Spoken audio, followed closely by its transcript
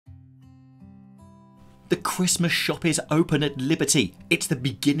The Christmas shop is open at Liberty. It's the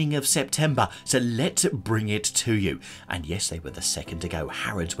beginning of September, so let's bring it to you. And yes, they were the second to go.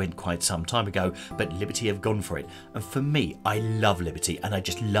 Harrods went quite some time ago, but Liberty have gone for it. And for me, I love Liberty, and I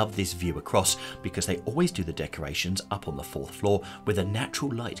just love this view across because they always do the decorations up on the 4th floor where the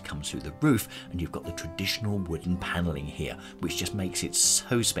natural light comes through the roof, and you've got the traditional wooden panelling here, which just makes it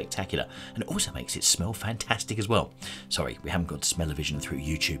so spectacular, and it also makes it smell fantastic as well. Sorry, we haven't got smell-o-vision through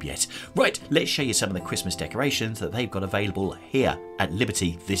YouTube yet. Right, let's show you some of the Christmas decorations that they've got available here at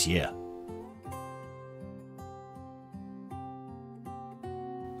Liberty this year.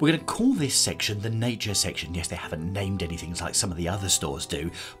 We're going to call this section the nature section. Yes, they haven't named anything like some of the other stores do,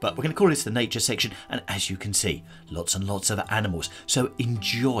 but we're going to call this the nature section, and as you can see, lots and lots of animals, so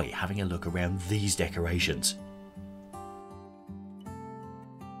enjoy having a look around these decorations.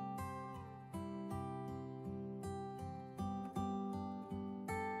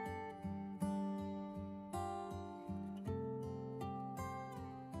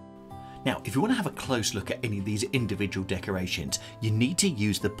 Now, if you want to have a close look at any of these individual decorations, you need to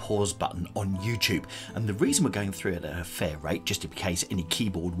use the pause button on YouTube. And the reason we're going through it at a fair rate, just in case any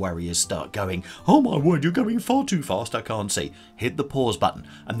keyboard warriors start going, "Oh my word, you're going far too fast, I can't see," hit the pause button.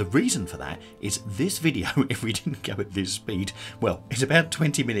 And the reason for that is this video, if we didn't go at this speed, well, it's about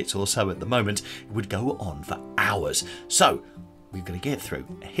 20 minutes or so at the moment, it would go on for hours. So we're going to get through,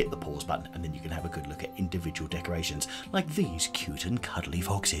 hit the pause button, and then you can have a good look at individual decorations like these cute and cuddly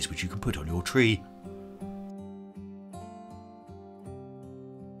foxes which you can put on your tree.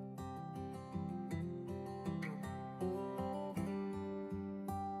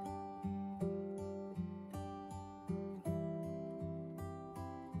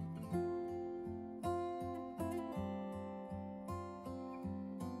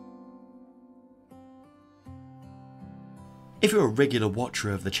 If you're a regular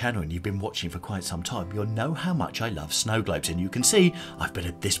watcher of the channel and you've been watching for quite some time, you'll know how much I love snow globes, and you can see I've been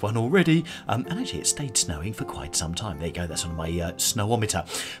at this one already, and actually it stayed snowing for quite some time. There you go, that's on my snowometer.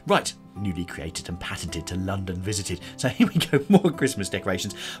 Right, newly created and patented to London Visited. So here we go, more Christmas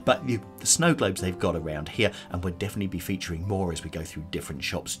decorations, but the snow globes they've got around here, and we'll definitely be featuring more as we go through different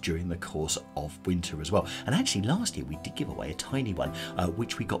shops during the course of winter as well. And actually last year we did give away a tiny one,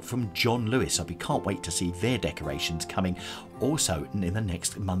 which we got from John Lewis, so we can't wait to see their decorations coming also in the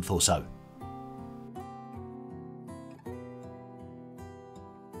next month or so.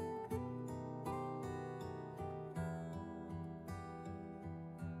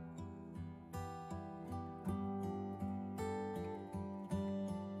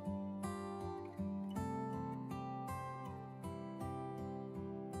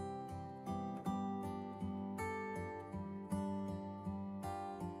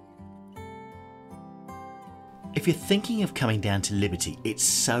 If you're thinking of coming down to Liberty, it's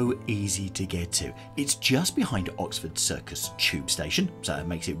so easy to get to. It's just behind Oxford Circus tube station, so it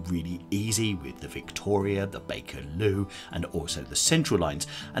makes it really easy with the Victoria, the Bakerloo, and also the Central lines.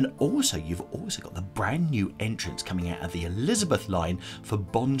 And also, you've also got the brand new entrance coming out of the Elizabeth line for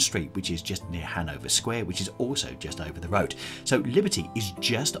Bond Street, which is just near Hanover Square, which is also just over the road. So Liberty is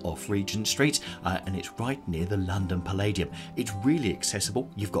just off Regent Street, and it's right near the London Palladium. It's really accessible.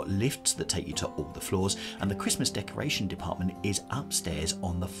 You've got lifts that take you to all the floors, and the Christmas decoration department is upstairs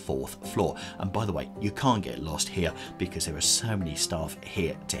on the 4th floor. And by the way, you can't get lost here because there are so many staff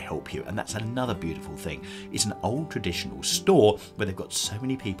here to help you, and that's another beautiful thing. It's an old traditional store where they've got so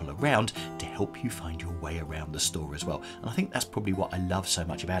many people around to help you find your way around the store as well. And I think that's probably what I love so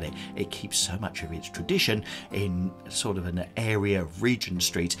much about it. It keeps so much of its tradition in sort of an area of Regent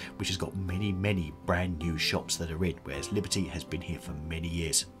Street which has got many brand new shops that are in, whereas Liberty has been here for many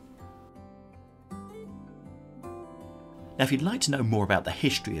years. Now, if you'd like to know more about the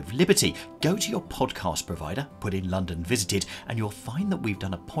history of Liberty, go to your podcast provider, put in London Visited, and you'll find that we've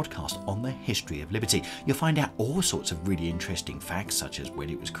done a podcast on the history of Liberty. You'll find out all sorts of really interesting facts, such as when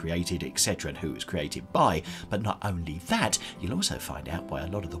it was created, etc., and who it was created by. But not only that, you'll also find out why a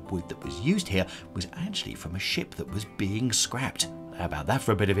lot of the wood that was used here was actually from a ship that was being scrapped. How about that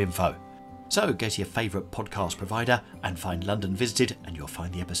for a bit of info? So go to your favourite podcast provider and find London Visited, and you'll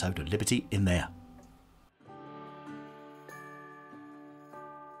find the episode of Liberty in there.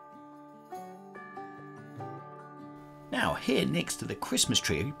 Now, here next to the Christmas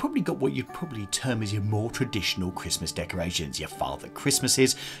tree, you've probably got what you'd probably term as your more traditional Christmas decorations. Your Father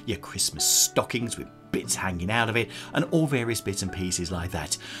Christmases, your Christmas stockings with bits hanging out of it, and all various bits and pieces like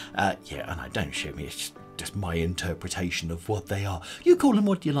that. Yeah, and I don't show me, it's just my interpretation of what they are. You call them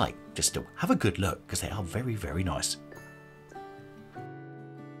what you like, just still have a good look, because they are very nice.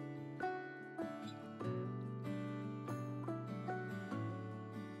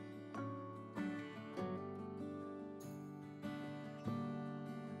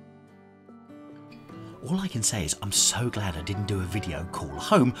 all I can say is I'm so glad I didn't do a video call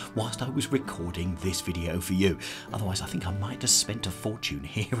home whilst I was recording this video for you. Otherwise I think I might have spent a fortune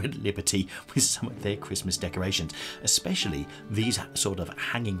here at Liberty with some of their Christmas decorations, especially these sort of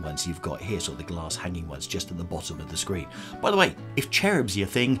hanging ones you've got here, sort of the glass hanging ones just at the bottom of the screen. By the way, if cherubs are your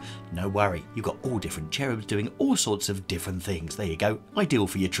thing, no worry, you've got all different cherubs doing all sorts of different things. There you go, ideal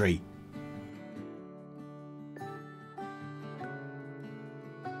for your tree.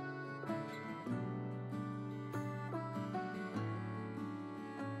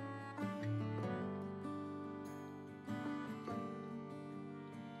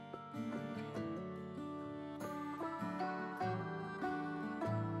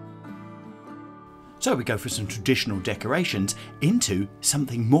 So we go for some traditional decorations into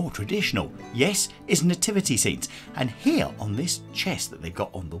something more traditional. Yes, it's nativity scenes. And here on this chest that they've got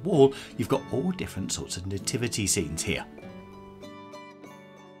on the wall, you've got all different sorts of nativity scenes here.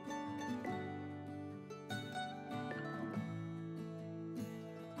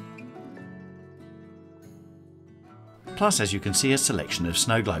 Plus, as you can see, a selection of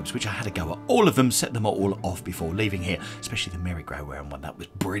snow globes, which I had to go at all of them, set them all off before leaving here, especially the merry-go-round one. That was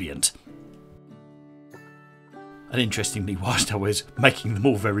brilliant. And interestingly, whilst I was making them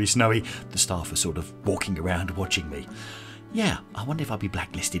all very snowy, the staff were sort of walking around watching me. Yeah, I wonder if I'll be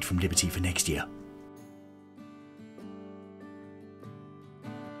blacklisted from Liberty for next year.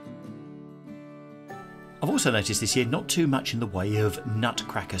 I've also noticed this year not too much in the way of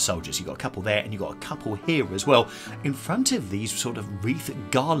nutcracker soldiers. You've got a couple there and you've got a couple here as well in front of these sort of wreath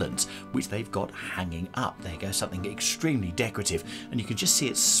garlands which they've got hanging up. There you go, something extremely decorative, and you can just see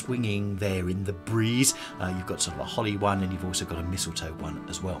it swinging there in the breeze. You've got sort of a holly one and you've also got a mistletoe one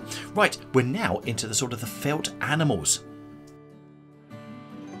as well. Right, we're now into the sort of the felt animals.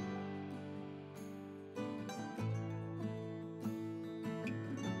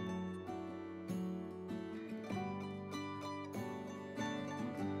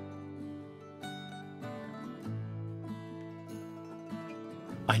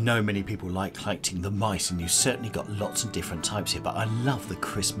 I know many people like collecting the mice, and you've certainly got lots of different types here, but I love the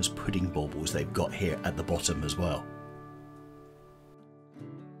Christmas pudding baubles they've got here at the bottom as well.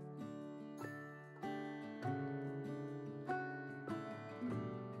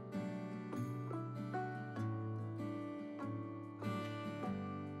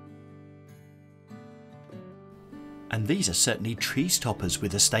 And these are certainly tree stoppers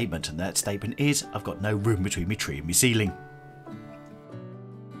with a statement, and that statement is, I've got no room between my tree and my ceiling.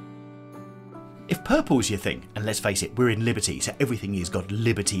 If purple's your thing, and let's face it, we're in Liberty, so everything has got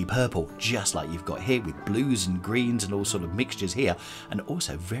Liberty purple, just like you've got here with blues and greens and all sort of mixtures here, and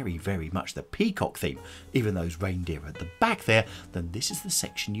also very, very much the peacock theme. Even those reindeer at the back there, then this is the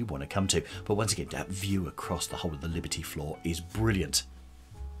section you want to come to. But once again, that view across the whole of the Liberty floor is brilliant.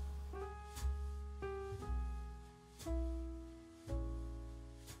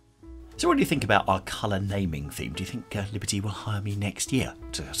 So what do you think about our colour naming theme? Do you think Liberty will hire me next year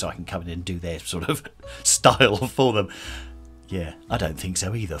so I can come in and do their sort of style for them? Yeah, I don't think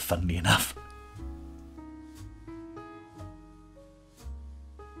so either, funnily enough.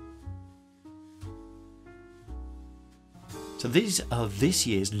 So these are this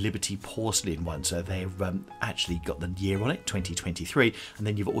year's Liberty porcelain ones. So they've actually got the year on it, 2023, and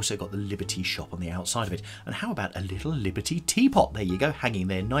then you've also got the Liberty shop on the outside of it. And how about a little Liberty teapot? There you go, hanging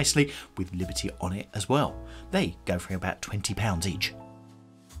there nicely with Liberty on it as well. They go for about £20 each.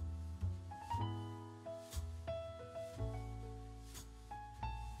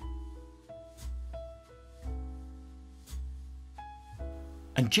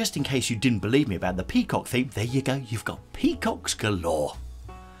 And just in case you didn't believe me about the peacock theme, there you go, you've got peacocks galore.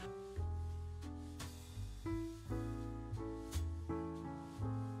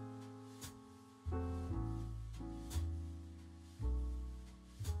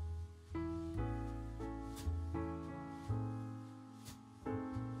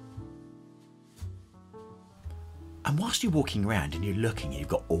 And whilst you're walking around and you're looking, you've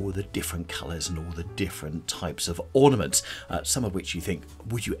got all the different colours and all the different types of ornaments, some of which you think,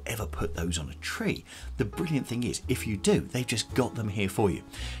 would you ever put those on a tree? The brilliant thing is, if you do, they've just got them here for you.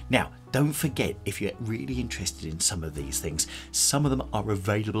 Now, don't forget, if you're really interested in some of these things, some of them are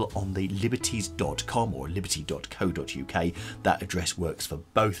available on the liberties.com or liberty.co.uk. That address works for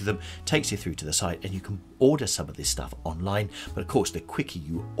both of them, takes you through to the site, and you can order some of this stuff online. But of course, the quicker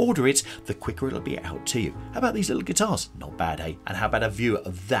you order it, the quicker it'll be out to you. How about these little guitars? Not bad, eh? And how about a view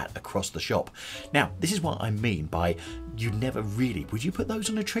of that across the shop? Now, this is what I mean by you never really, would you put those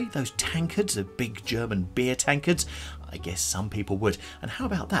on a tree? Those tankards, the big German beer tankards? I guess some people would. And how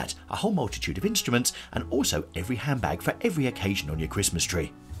about that? A whole multitude of instruments, and also every handbag for every occasion on your Christmas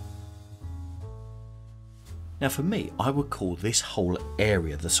tree. Now for me, I would call this whole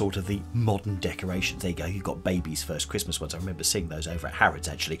area the sort of the modern decorations. There you go, you've got baby's first Christmas ones. I remember seeing those over at Harrods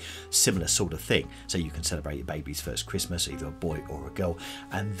actually, similar sort of thing. So you can celebrate your baby's first Christmas, either a boy or a girl.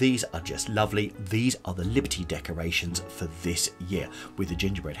 And these are just lovely. These are the Liberty decorations for this year with the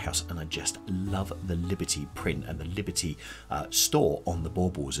gingerbread house. And I just love the Liberty print and the Liberty store on the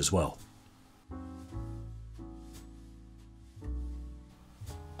baubles as well.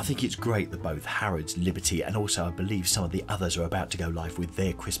 I think it's great that both Harrods, Liberty and also I believe some of the others are about to go live with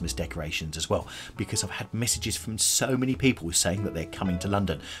their Christmas decorations as well, because I've had messages from so many people saying that they're coming to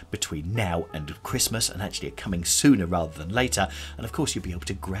London between now and Christmas and actually are coming sooner rather than later. And of course you'll be able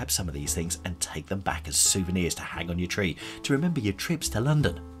to grab some of these things and take them back as souvenirs to hang on your tree to remember your trips to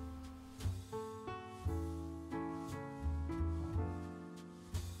London.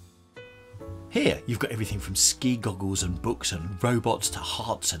 Here you've got everything from ski goggles and books and robots to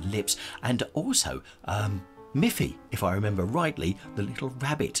hearts and lips, and also Miffy, if I remember rightly, the little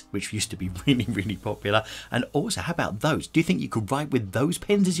rabbit, which used to be really popular. And also, how about those? Do you think you could write with those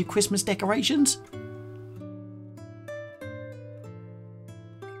pens as your Christmas decorations?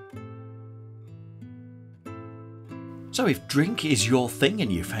 So if drink is your thing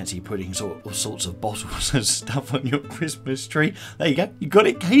and you fancy putting all sorts of bottles and stuff on your Christmas tree, there you go, you got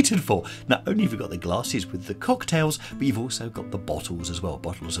it catered for. Not only have you got the glasses with the cocktails, but you've also got the bottles as well.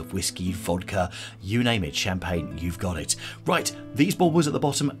 Bottles of whiskey, vodka, you name it, champagne, you've got it. Right, these baubles at the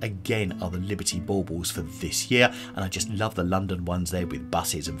bottom, again, are the Liberty baubles for this year. And I just love the London ones there with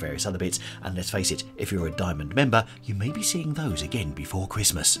buses and various other bits. And let's face it, if you're a Diamond member, you may be seeing those again before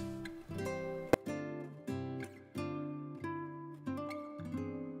Christmas.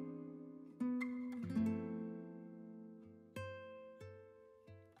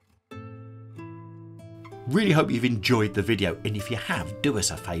 Really hope you've enjoyed the video, and if you have, do us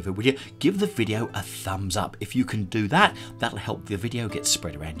a favour, will you? Give the video a thumbs up. If you can do that, that'll help the video get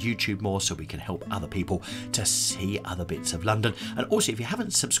spread around YouTube more so we can help other people to see other bits of London. And also, if you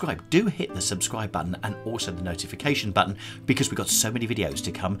haven't subscribed, do hit the subscribe button and also the notification button, because we've got so many videos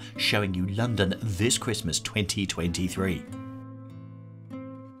to come showing you London this Christmas 2023.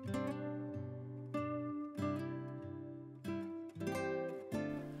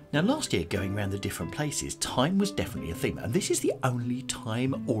 Now last year, going around the different places, time was definitely a theme, and this is the only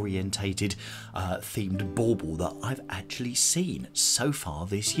time orientated themed bauble that I've actually seen so far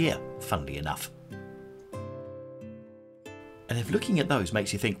this year, funnily enough. And if looking at those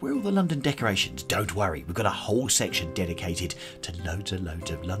makes you think, where are all the London decorations? Don't worry, we've got a whole section dedicated to loads and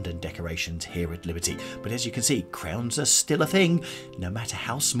loads of London decorations here at Liberty. But as you can see, crowns are still a thing, no matter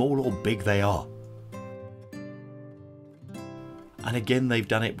how small or big they are. And again, they've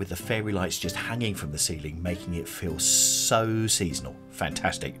done it with the fairy lights just hanging from the ceiling, making it feel so seasonal.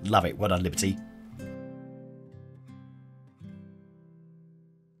 Fantastic. Love it. Well done, Liberty.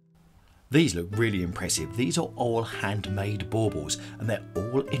 These look really impressive. These are all handmade baubles, and they're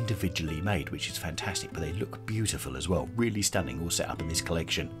all individually made, which is fantastic, but they look beautiful as well. Really stunning, all set up in this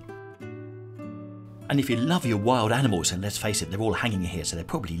collection. And if you love your wild animals, and let's face it, they're all hanging here, so they're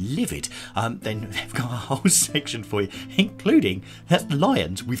probably livid, then they've got a whole section for you, including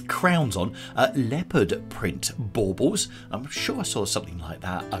lions with crowns on, leopard print baubles. I'm sure I saw something like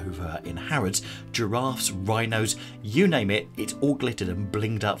that over in Harrods. Giraffes, rhinos, you name it, it's all glittered and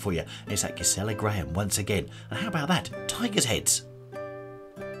blinged up for you. And it's like Gisela Graham once again. And how about that? Tigers' heads.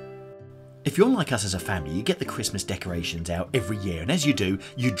 If you're like us as a family, you get the Christmas decorations out every year, and as you do,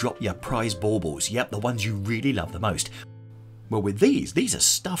 you drop your prize baubles, yep, the ones you really love the most. Well, with these are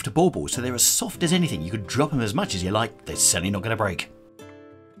stuffed baubles, so they're as soft as anything. You could drop them as much as you like, they're certainly not going to break.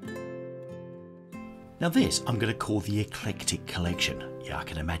 Now this, I'm going to call the Eclectic Collection. Yeah, I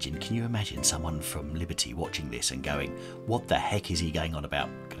can imagine. Can you imagine someone from Liberty watching this and going, what the heck is he going on about?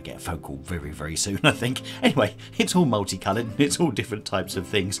 Going to get a phone call very soon, I think. Anyway, it's all multicoloured and it's all different types of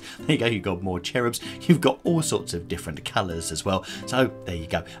things. There you go, you've got more cherubs. You've got all sorts of different colours as well. So there you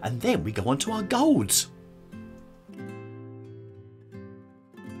go. And then we go on to our golds.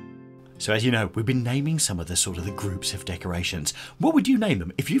 So as you know, we've been naming some of the groups of decorations. What would you name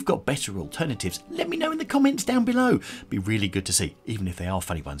them? If you've got better alternatives, let me know in the comments down below. Be really good to see, even if they are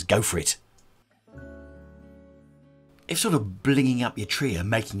funny ones, go for it. If sort of blinging up your tree and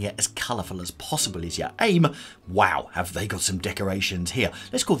making it as colourful as possible is your aim, wow, have they got some decorations here.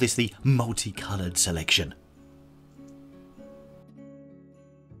 Let's call this the multicoloured selection.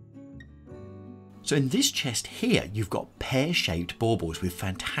 So in this chest here, you've got pear-shaped baubles with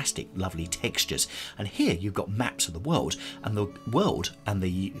fantastic, lovely textures. And here you've got maps of the world and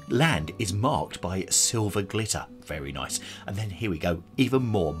the land is marked by silver glitter. Very nice. And then here we go, even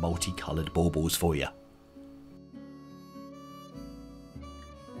more multicoloured baubles for you.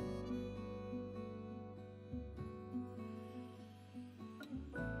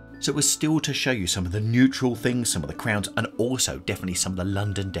 So it was still to show you some of the neutral things, some of the crowns, and also definitely some of the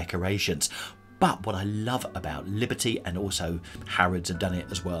London decorations. But what I love about Liberty, and also Harrods have done it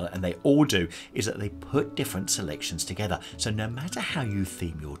as well, and they all do, is that they put different selections together. So no matter how you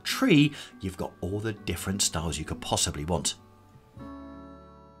theme your tree, you've got all the different styles you could possibly want.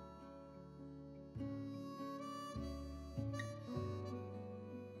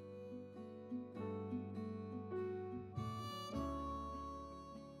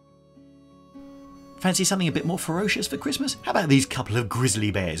 Fancy something a bit more ferocious for Christmas? How about these couple of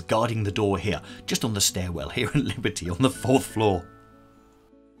grizzly bears guarding the door here, just on the stairwell here at Liberty on the 4th floor?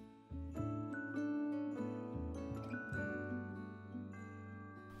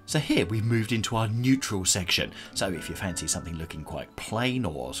 So here we've moved into our neutral section. So if you fancy something looking quite plain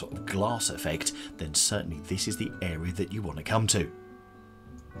or sort of glass effect, then certainly this is the area that you want to come to.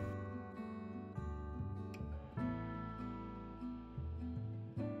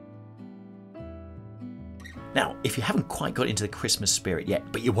 Now, if you haven't quite got into the Christmas spirit yet,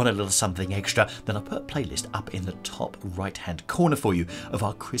 but you want a little something extra, then I'll put a playlist up in the top right-hand corner for you of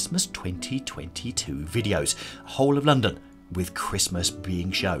our Christmas 2022 videos. Whole of London with Christmas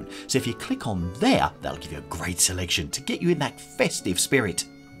being shown. So if you click on there, that'll give you a great selection to get you in that festive spirit.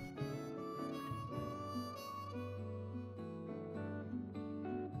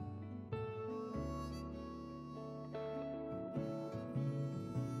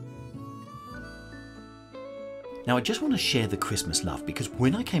 Now I just want to share the Christmas love, because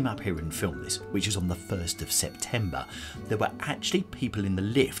when I came up here and filmed this, which is on the 1st of September, there were actually people in the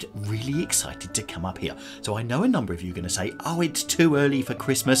lift really excited to come up here. So I know a number of you are going to say, oh, it's too early for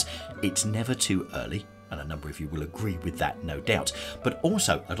Christmas. It's never too early. And a number of you will agree with that, no doubt. But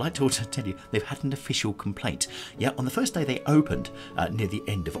also, I'd like to also tell you, they've had an official complaint. Yeah, on the first day they opened, near the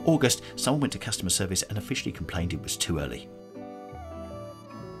end of August, someone went to customer service and officially complained it was too early.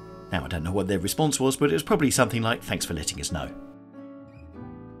 Now, I don't know what their response was, but it was probably something like, thanks for letting us know.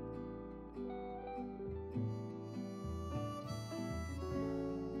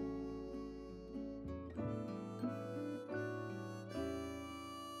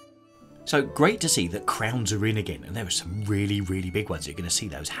 So great to see that crowns are in again, and there are some really big ones. You're going to see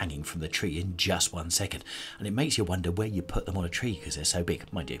those hanging from the tree in just 1 second, and it makes you wonder where you put them on a tree because they're so big.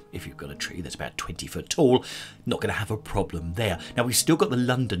 Mind you, if you've got a tree that's about 20 foot tall, not going to have a problem there. Now we've still got the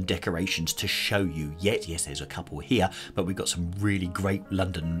London decorations to show you yet. Yes, there's a couple here, but we've got some really great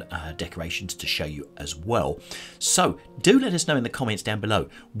London decorations to show you as well. So do let us know in the comments down below,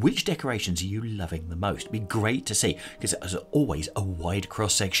 which decorations are you loving the most? It'd be great to see, because there's always a wide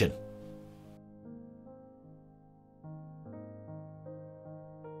cross section.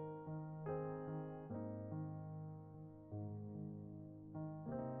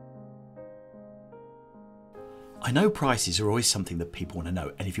 I know prices are always something that people want to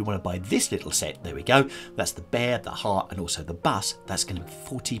know, and if you want to buy this little set, there we go, that's the bear, the heart, and also the bus, that's going to be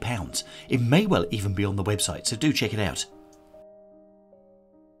 £40. It may well even be on the website, so do check it out.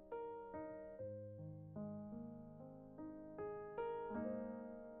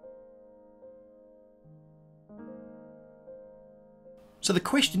 So the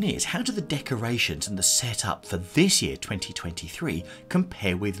question is, how do the decorations and the setup for this year, 2023,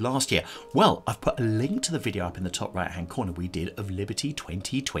 compare with last year? Well, I've put a link to the video up in the top right hand corner we did of Liberty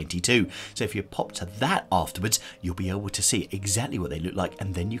 2022. So if you pop to that afterwards, you'll be able to see exactly what they look like,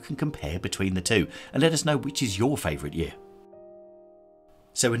 and then you can compare between the two and let us know which is your favourite year.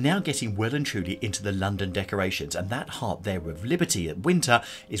 So we're now getting well and truly into the London decorations, and that heart there of Liberty at Winter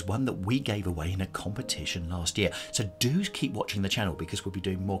is one that we gave away in a competition last year. So do keep watching the channel, because we'll be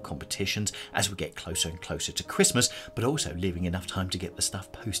doing more competitions as we get closer and closer to Christmas, but also leaving enough time to get the stuff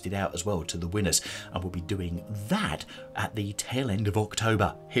posted out as well to the winners. And we'll be doing that at the tail end of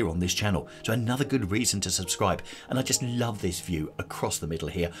October here on this channel. So another good reason to subscribe. And I just love this view across the middle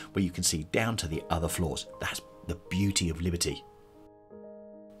here, where you can see down to the other floors. That's the beauty of Liberty.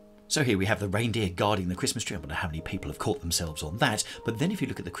 So here we have the reindeer guarding the Christmas tree. I wonder how many people have caught themselves on that. But then if you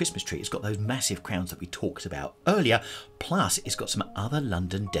look at the Christmas tree, it's got those massive crowns that we talked about earlier. Plus, it's got some other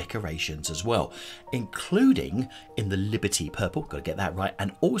London decorations as well, including in the Liberty purple, got to get that right,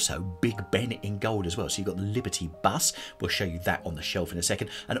 and also Big Ben in gold as well. So you've got the Liberty bus, we'll show you that on the shelf in a second,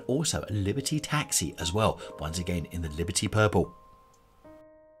 and also a Liberty taxi as well, once again in the Liberty purple.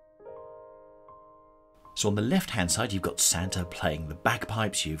 So on the left hand side you've got Santa playing the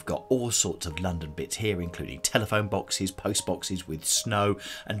bagpipes, you've got all sorts of London bits here including telephone boxes, post boxes with snow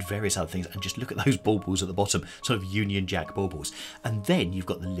and various other things, and just look at those baubles at the bottom, sort of Union Jack baubles. And then you've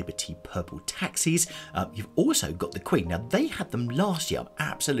got the Liberty purple taxis, you've also got the Queen. Now they had them last year, I'm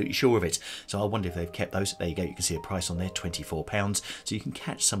absolutely sure of it, so I wonder if they've kept those. There you go, you can see a price on there, £24, so you can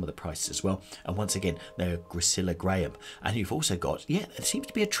catch some of the prices as well. And once again they're Gracilla Graham. And you've also got, yeah, there seems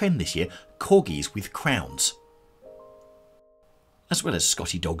to be a trend this year, corgis with crowns, as well as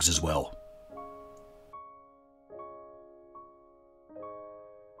Scotty dogs as well.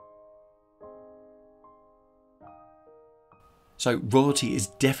 So royalty is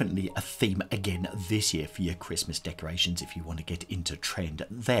definitely a theme again this year for your Christmas decorations if you want to get into trend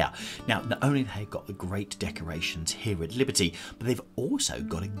there. Now, not only have they got the great decorations here at Liberty, but they've also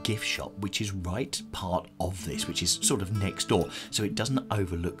got a gift shop which is right part of this, which is sort of next door, so it doesn't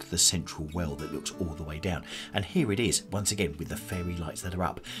overlook the central well that looks all the way down. And here it is, once again, with the fairy lights that are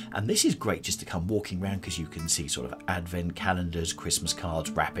up. And this is great just to come walking around because you can see sort of advent calendars, Christmas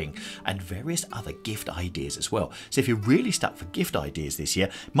cards, wrapping, and various other gift ideas as well. So if you're really stuck for gift ideas this year,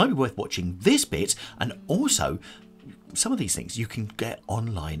 it might be worth watching this bit. And also some of these things you can get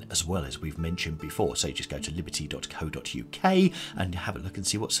online as well, as we've mentioned before. So you just go to liberty.co.uk and have a look and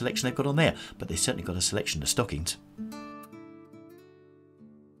see what selection they've got on there. But they've certainly got a selection of stockings.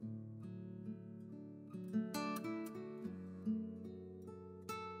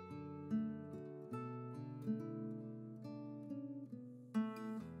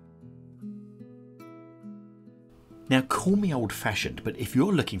 Now, call me old-fashioned, but if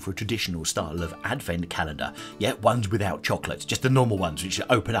you're looking for a traditional style of advent calendar, yeah, ones without chocolates, just the normal ones which you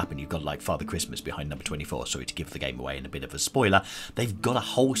open up and you've got like Father Christmas behind number 24, sorry to give the game away and a bit of a spoiler, they've got a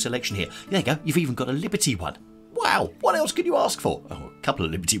whole selection here. There you go, you've even got a Liberty one. Wow, what else could you ask for? Oh, a couple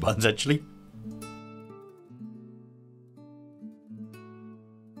of Liberty ones actually.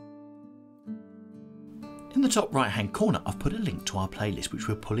 In the top right hand corner I've put a link to our playlist which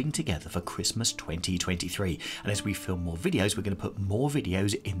we're pulling together for Christmas 2023, and as we film more videos we're going to put more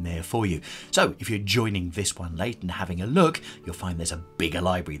videos in there for you. So if you're joining this one late and having a look, you'll find there's a bigger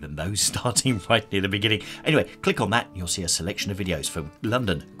library than those starting right near the beginning. Anyway, click on that and you'll see a selection of videos from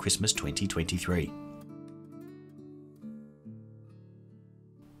London Christmas 2023.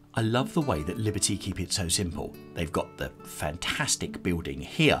 I love the way that Liberty keep it so simple. They've got the fantastic building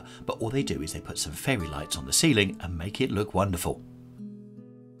here, but all they do is they put some fairy lights on the ceiling and make it look wonderful.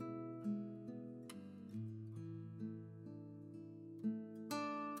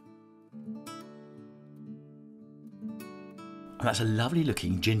 And that's a lovely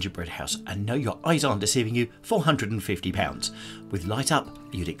looking gingerbread house, and no, your eyes aren't deceiving you, £450. With light up,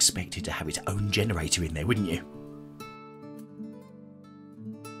 you'd expect it to have its own generator in there, wouldn't you?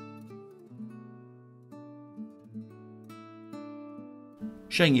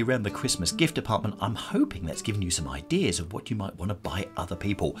 Showing you around the Christmas gift department, I'm hoping that's given you some ideas of what you might want to buy other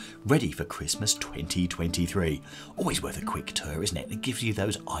people, ready for Christmas 2023. Always worth a quick tour, isn't it? It gives you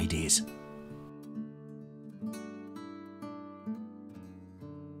those ideas.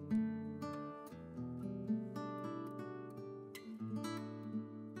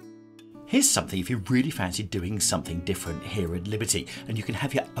 Here's something if you really fancy doing something different here at Liberty, and you can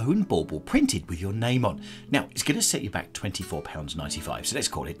have your own bauble printed with your name on. Now, it's going to set you back £24.95, so let's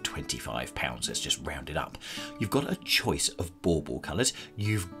call it £25. Let's just round it up. You've got a choice of bauble colours.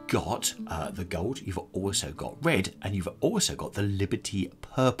 You've got the gold, you've also got red, and you've also got the Liberty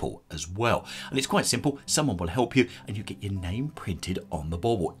purple as well. And it's quite simple. Someone will help you, and you get your name printed on the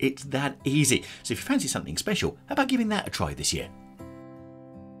bauble. It's that easy. So if you fancy something special, how about giving that a try this year?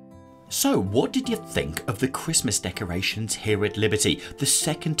 So what did you think of the Christmas decorations here at Liberty, the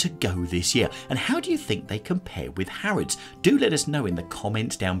second to go this year? And how do you think they compare with Harrods? Do let us know in the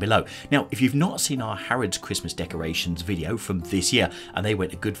comments down below. Now, if you've not seen our Harrods Christmas decorations video from this year, and they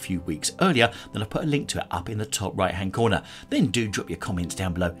went a good few weeks earlier, then I'll put a link to it up in the top right hand corner. Then do drop your comments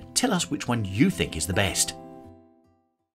down below. Tell us which one you think is the best.